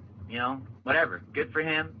 and, whatever. Good for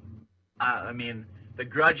him. the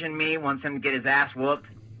grudge in me wants him to get his ass whooped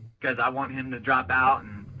because I want him to drop out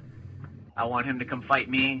and I want him to come fight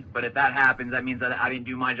me. But if that happens, that means that I didn't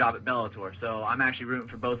do my job at Bellator. So I'm actually rooting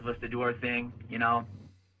for both of us to do our thing, you know.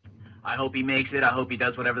 I hope he makes it. I hope he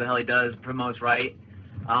does whatever the hell he does, promotes right.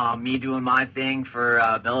 Me doing my thing for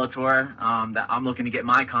Bellator, that I'm looking to get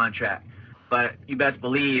my contract. But you best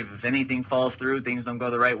believe if anything falls through, things don't go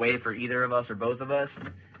the right way for either of us or both of us,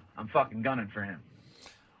 I'm fucking gunning for him.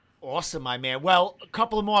 Awesome, my man. Well, a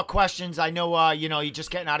couple of more questions. I know, you're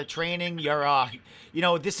just getting out of training. You're,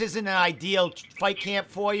 this isn't an ideal fight camp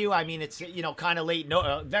for you. I mean, it's, kind of late,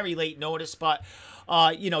 very late notice, but,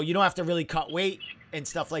 you don't have to really cut weight and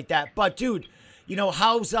stuff like that. But, dude,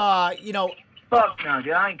 how's, Fuck no,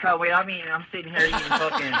 dude. I ain't cut weight. I mean, I'm sitting here eating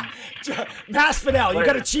fucking... Masvidal, you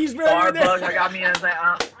got a cheeseburger in there? Starbucks, I got me, I was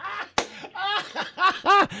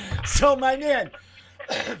like, So, my man...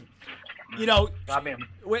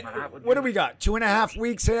 what do we got? 2.5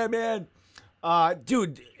 weeks here, man.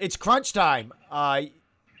 Dude, it's crunch time.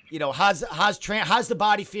 How's the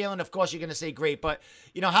body feeling? Of course, you're gonna say great, but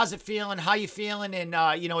how's it feeling? How you feeling? And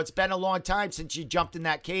it's been a long time since you jumped in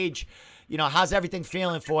that cage. How's everything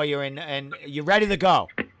feeling for you? And you ready to go?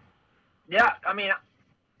 Yeah, I mean,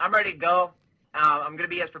 I'm ready to go. I'm gonna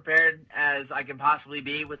be as prepared as I can possibly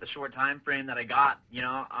be with the short time frame that I got.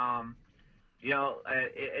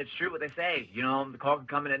 It's true what they say. The call can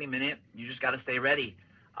come at any minute. You just got to stay ready.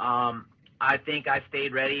 I think I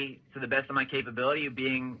stayed ready to the best of my capability,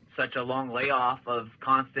 being such a long layoff of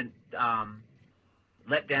constant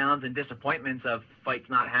letdowns and disappointments of fights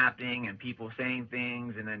not happening and people saying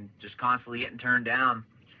things and then just constantly getting turned down.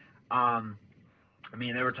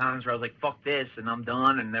 There were times where I was like, fuck this, and I'm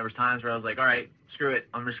done. And there was times where I was like, all right, screw it.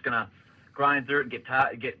 I'm just going to grind through it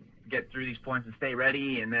and get through these points and stay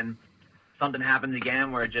ready. And then something happens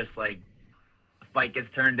again where it just like a fight gets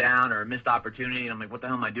turned down or a missed opportunity, and I'm like, what the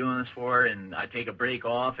hell am I doing this for? And I take a break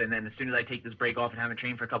off, and then as soon as I take this break off and haven't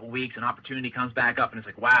trained for a couple weeks, an opportunity comes back up, and it's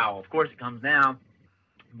like, wow, of course it comes now,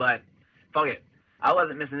 but fuck it. I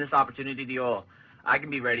wasn't missing this opportunity to all. I can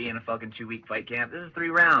be ready in a fucking 2-week fight camp. This is 3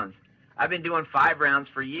 rounds. I've been doing 5 rounds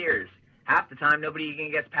for years. Half the time, nobody even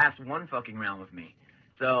gets past 1 fucking round with me.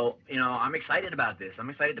 So, I'm excited about this. I'm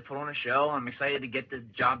excited to put on a show. I'm excited to get the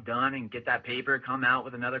job done and get that paper, come out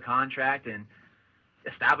with another contract, and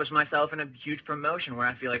establish myself in a huge promotion where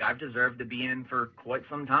I feel like I've deserved to be in for quite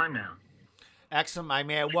some time now. Excellent, my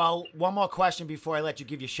man. Well, one more question before I let you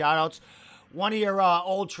give your shout-outs. One of your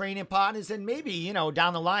old training partners, and maybe,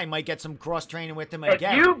 down the line, might get some cross-training with him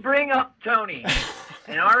again. If you bring up Tony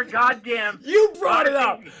and our goddamn... You brought it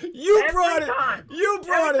up. You brought it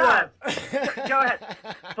up. Go ahead.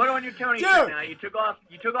 Put on your Tony shirt now. You took off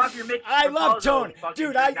your Mitch. I love Tony.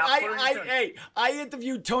 Dude, I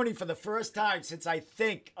interviewed Tony for the first time since I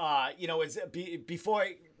think, right before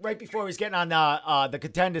he was getting on the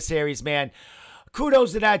Contender Series, man.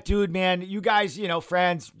 Kudos to that dude, man. You guys,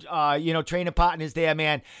 friends, training partners there,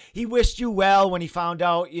 man. He wished you well when he found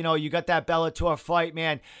out, you got that Bellator fight,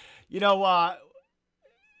 man.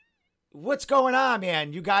 What's going on,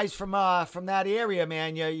 man? You guys from that area,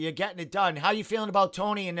 man, you're getting it done. How you feeling about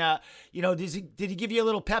Tony? And, did he give you a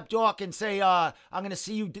little pep talk and say, I'm going to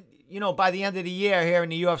see you, by the end of the year here in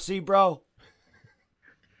the UFC, bro?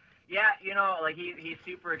 Yeah, he's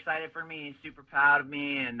super excited for me. He's super proud of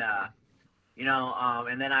me. And,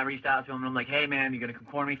 and then I reached out to him and I'm like, hey man, you're going to come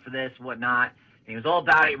corner me for this, whatnot. And he was all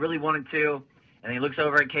about it. He really wanted to. And he looks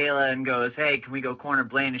over at Kayla and goes, hey, can we go corner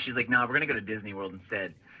Blaine? And she's like, no, we're going to go to Disney World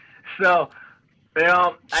instead. So,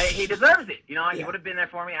 he deserves it. He would have been there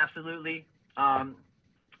for me. Absolutely. I'm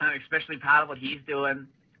especially proud of what he's doing.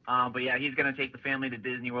 But yeah, he's going to take the family to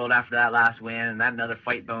Disney World after that last win and that another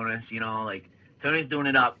fight bonus, Tony's doing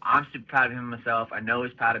it up. I'm super proud of him myself. I know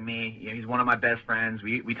he's proud of me. He's one of my best friends.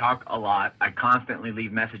 We talk a lot. I constantly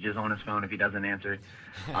leave messages on his phone if he doesn't answer.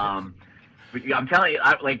 But I'm telling you,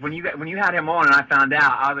 when you had him on and I found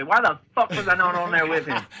out, I was like, why the fuck was I not on there with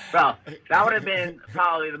him? Bro, that would have been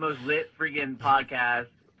probably the most lit freaking podcast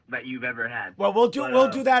that you've ever had. Well, we'll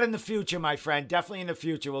do that in the future, my friend. Definitely in the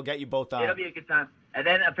future. We'll get you both on. It'll be a good time. And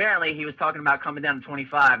then apparently he was talking about coming down to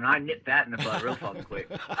 25, and I nipped that in the bud real fucking quick.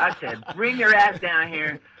 I said, bring your ass down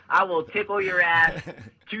here. I will tickle your ass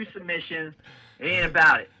to submission. It ain't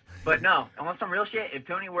about it. But no, on some real shit, if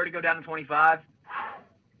Tony were to go down to 25,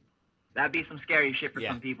 that'd be some scary shit for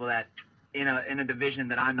some people that in a division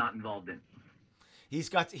that I'm not involved in. He's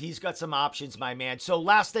got some options, my man. So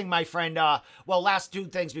last thing, my friend. Last 2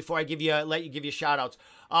 things before I let you give your shout outs.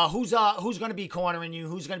 Who's going to be cornering you?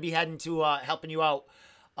 Who's going to be heading to helping you out?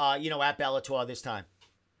 At Bellator this time.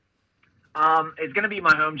 It's going to be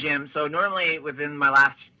my home gym. So normally within my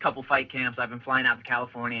last couple fight camps, I've been flying out to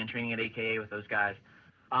California and training at AKA with those guys.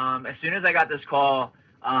 As soon as I got this call,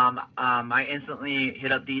 I instantly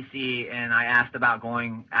hit up DC and I asked about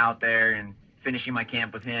going out there and finishing my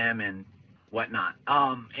camp with him and whatnot.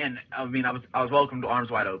 And I mean, I was welcomed arms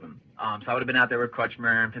wide open. So I would have been out there with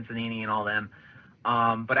Crutchmer and Pincinini and all them.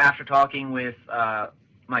 But after talking with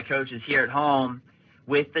my coaches here at home,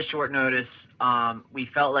 with the short notice, we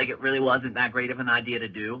felt like it really wasn't that great of an idea to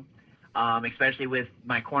do, especially with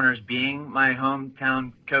my corners being my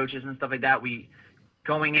hometown coaches and stuff like that.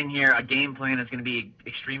 Going in here, a game plan is going to be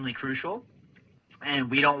extremely crucial, and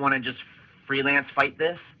we don't want to just freelance fight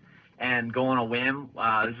this and go on a whim.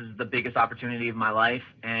 This is the biggest opportunity of my life,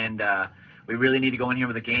 and we really need to go in here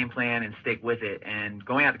with a game plan and stick with it. And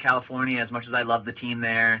going out to California, as much as I love the team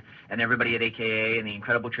there and everybody at AKA and the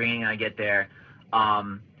incredible training I get there,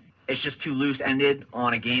 it's just too loose-ended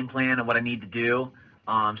on a game plan of what I need to do.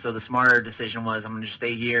 So the smarter decision was I'm going to just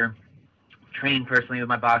stay here, train personally with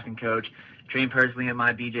my boxing coach, train personally with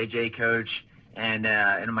my BJJ coach, and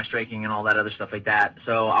my striking and all that other stuff like that.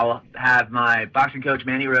 So I'll have my boxing coach,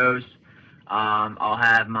 Manny Rose. I'll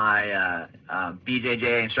have my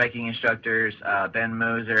BJJ and striking instructors, Ben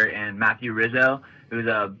Moser and Matthew Rizzo, who's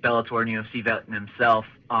a Bellator and UFC vet himself.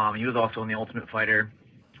 He was also in The Ultimate Fighter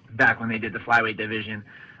back when they did the flyweight division.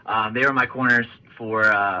 They were my corners for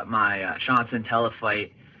my Sean Santella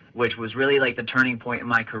fight, which was really like the turning point in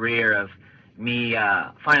my career of me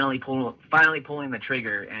finally pulling the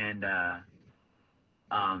trigger and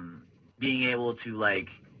being able to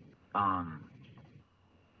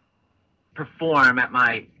perform at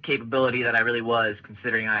my capability that I really was,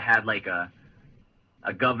 considering I had like a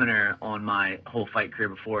governor on my whole fight career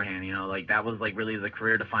beforehand. You know, like that was like really the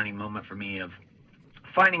career defining moment for me of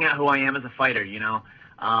finding out who I am as a fighter. You know,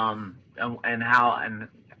 and how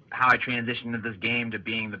I transitioned into this game to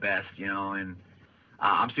being the best. You know, and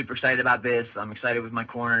I'm super excited about this. I'm excited with my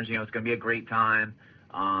corners. You know, it's going to be a great time.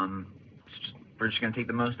 We're just going to take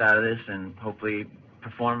the most out of this and hopefully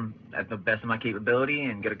perform at the best of my capability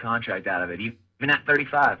and get a contract out of it, even at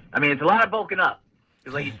 35. I mean, it's a lot of bulking up.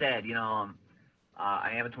 Because like you said, you know,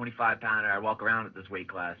 I am a 25-pounder. I walk around at this weight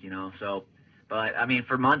class, you know. So, but, I mean,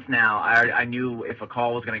 for months now, I knew if a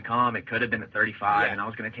call was going to come, it could have been at 35, and I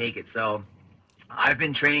was going to take it. So I've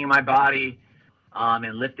been training my body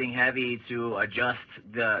and lifting heavy to adjust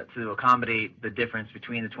to accommodate the difference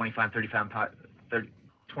between the 25 and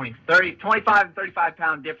 35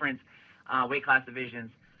 pound difference weight class divisions.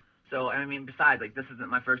 So I mean, besides, like, this isn't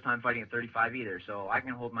my first time fighting at 35 either, so I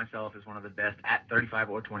can hold myself as one of the best at 35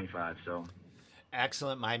 or 25. So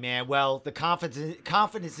excellent, my man. Well, the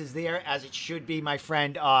confidence is there, as it should be, my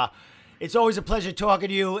friend. It's always a pleasure talking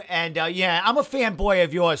to you, and yeah, I'm a fanboy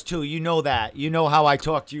of yours too. You know that. You know how I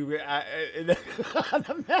talk to you on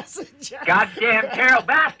the message. Goddamn Carol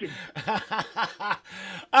Baskin.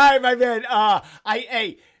 All right, my man.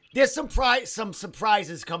 There's some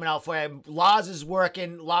surprises coming out for you. Lars is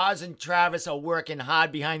working. Lars and Travis are working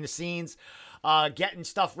hard behind the scenes, getting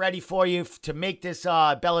stuff ready for you to make this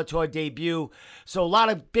Bellator debut. So a lot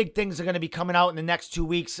of big things are going to be coming out in the next 2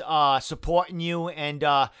 weeks, supporting you and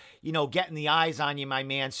you know, getting the eyes on you, my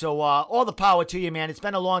man. So all the power to you, man. It's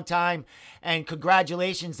been a long time, and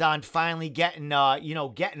congratulations on finally getting a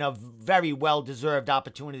very well-deserved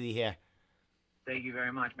opportunity here. Thank you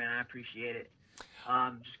very much, man. I appreciate it.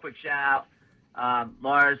 Just quick shout out,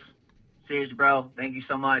 Lars. Seriously, bro, thank you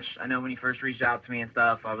so much. I know when you first reached out to me and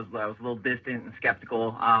stuff, I was a little distant and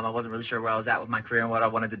skeptical. I wasn't really sure where I was at with my career and what I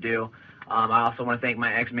wanted to do. I also want to thank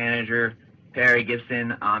my ex-manager, Perry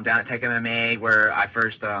Gibson, down at Tech MMA, where I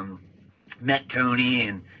first met Tony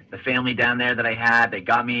and the family down there that I had. They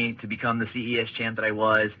got me to become the CES champ that I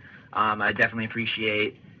was. I definitely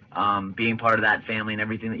appreciate being part of that family and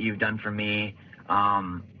everything that you've done for me.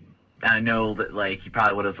 I know that, like, you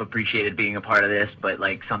probably would have appreciated being a part of this, but,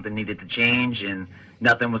 like, something needed to change and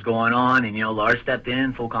nothing was going on. And, you know, Lars stepped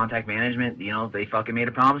in, full contact management. You know, they fucking made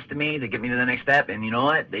a promise to me to get me to the next step, and you know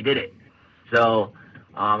what? They did it. So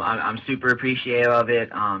I'm super appreciative of it.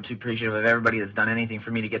 Super appreciative of everybody that's done anything for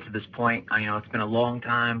me to get to this point. You know, it's been a long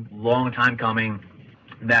time coming.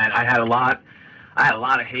 That I had a lot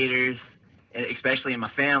of haters, especially in my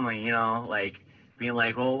family. You know, like being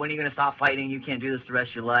like, "Well, when are you gonna stop fighting? You can't do this the rest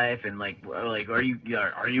of your life." And like, are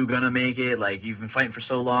you gonna make it? Like, you've been fighting for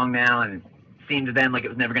so long now, and it seemed to them like it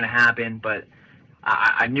was never gonna happen. But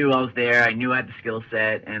I knew I was there. I knew I had the skill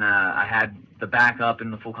set, and I had the backup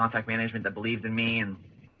and the full contact management that believed in me, and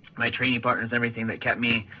my training partners and everything that kept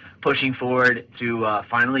me pushing forward to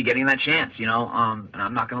finally getting that chance, you know. And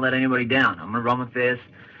I'm not going to let anybody down. I'm going to run with this,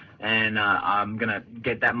 And I'm going to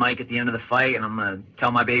get that mic at the end of the fight, and I'm going to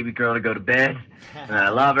tell my baby girl to go to bed, and I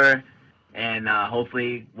love her, and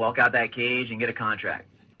hopefully walk out that cage and get a contract.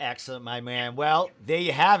 Excellent, my man. Well, there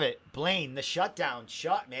you have it. Blaine, the shutdown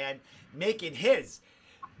Shutt, man, making his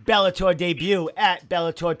Bellator debut at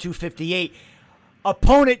Bellator 258.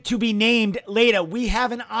 Opponent to be named later. We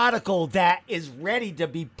have an article that is ready to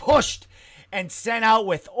be pushed and sent out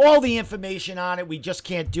with all the information on it. We just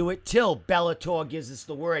can't do it till Bellator gives us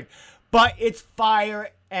the word. But it's fire,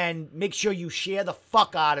 and make sure you share the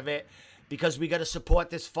fuck out of it, because we got to support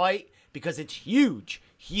this fight, because it's huge,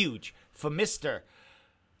 huge for Mr.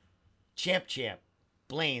 Champ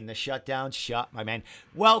Blaine, the shutdown Shutt, my man.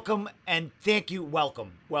 Welcome, and thank you.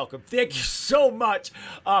 Welcome. Thank you so much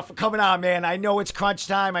for coming on, man. I know it's crunch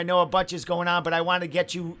time. I know a bunch is going on, but I want to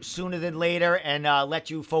get you sooner than later and let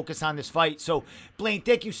you focus on this fight. So, Blaine,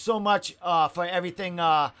 thank you so much for everything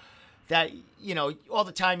that, all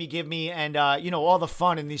the time you give me and, all the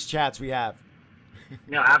fun in these chats we have.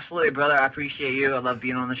 No, absolutely, brother. I appreciate you. I love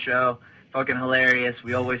being on the show. Fucking hilarious.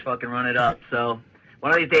 We always fucking run it up. So,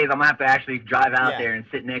 one of these days, I'm going to have to actually drive out there and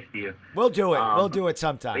sit next to you. We'll do it. We'll do it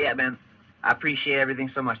sometime. But yeah, man, I appreciate everything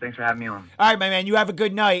so much. Thanks for having me on. All right, my man. You have a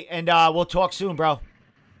good night, and we'll talk soon, bro.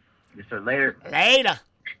 Yes, sir. Later.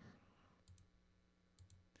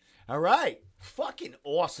 All right. Fucking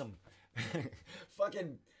awesome.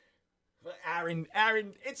 Fucking Aaron,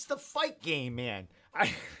 it's the fight game, man.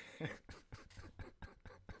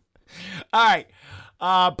 All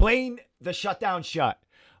right. Blaine, the shutdown Shutt.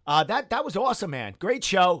 That was awesome, man. Great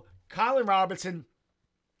show. Colin Robertson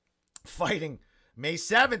fighting May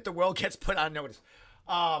 7th. The world gets put on notice.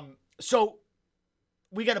 So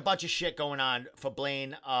we got a bunch of shit going on for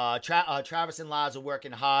Blaine. Travis and Laz are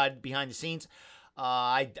working hard behind the scenes.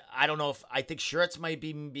 I don't know if I think shirts might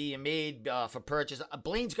be being made for purchase.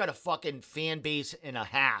 Blaine's got a fucking fan base and a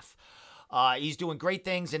half. He's doing great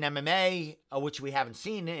things in MMA, which we haven't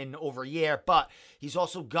seen in over a year. But he's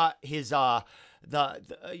also got his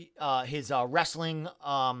his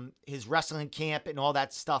wrestling camp and all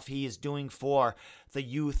that stuff he is doing for the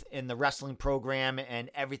youth in the wrestling program and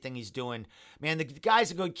everything he's doing. Man, the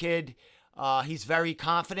guy's a good kid. He's very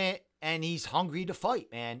confident and he's hungry to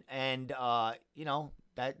fight, man. And that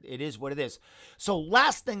it is what it is. So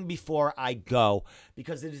last thing before I go,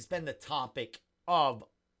 because it has been the topic of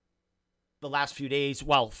the last few days,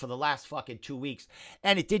 well, for the last fucking 2 weeks,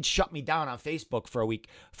 and it did shut me down on Facebook for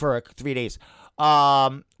 3 days.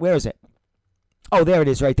 Where is it? Oh, there it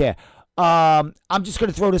is right there. I'm just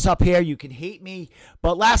going to throw this up here. You can hate me,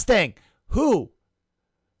 but last thing, who's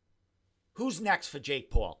next for Jake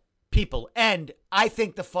Paul? People, and I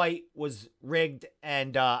think the fight was rigged,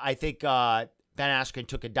 and I think Ben Askren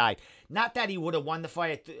took a dive. Not that he would have won the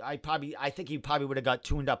fight. I think he probably would have got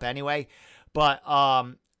tuned up anyway, but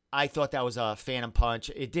I thought that was a phantom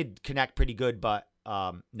punch. It did connect pretty good, but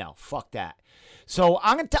no, fuck that. So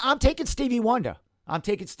I'm taking Stevie Wonder. I'm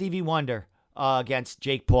taking Stevie Wonder against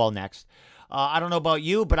Jake Paul next. I don't know about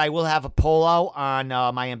you, but I will have a poll out on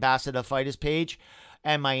my Ambassador Fighters page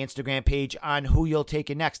and my Instagram page on who you'll take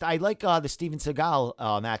it next. I like the Steven Seagal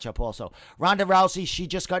matchup also. Ronda Rousey, she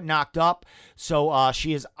just got knocked up, so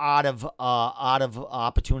she is out of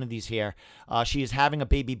opportunities here. She is having a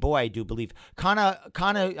baby boy, I do believe. Conor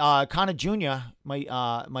Jr.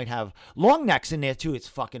 might have long necks in there too. It's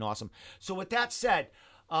fucking awesome. So with that said,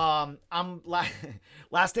 last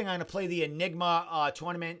thing, I'm gonna play the Enigma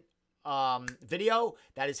tournament video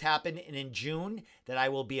that has happened in June that I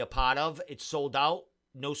will be a part of. It's sold out.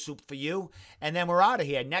 No soup for you. And then we're out of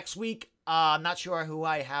here. Next week, I'm not sure who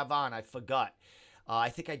I have on. I forgot. I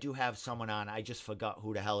think I do have someone on. I just forgot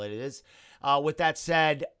who the hell it is. With that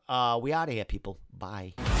said, we out of here, people.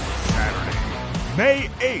 Bye. Saturday, May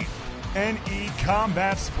 8th, NE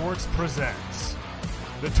Combat Sports presents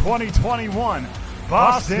the 2021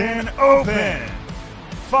 Boston Open.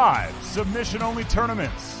 5 submission-only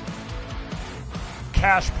tournaments.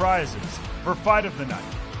 Cash prizes for fight of the night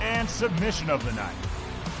and submission of the night.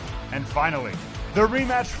 And finally, the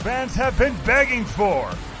rematch fans have been begging for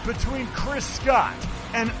between Chris Scott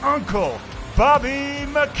and Uncle Bobby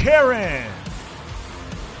McCarran.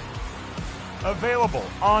 Available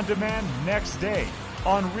on demand next day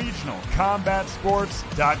on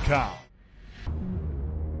regionalcombatsports.com.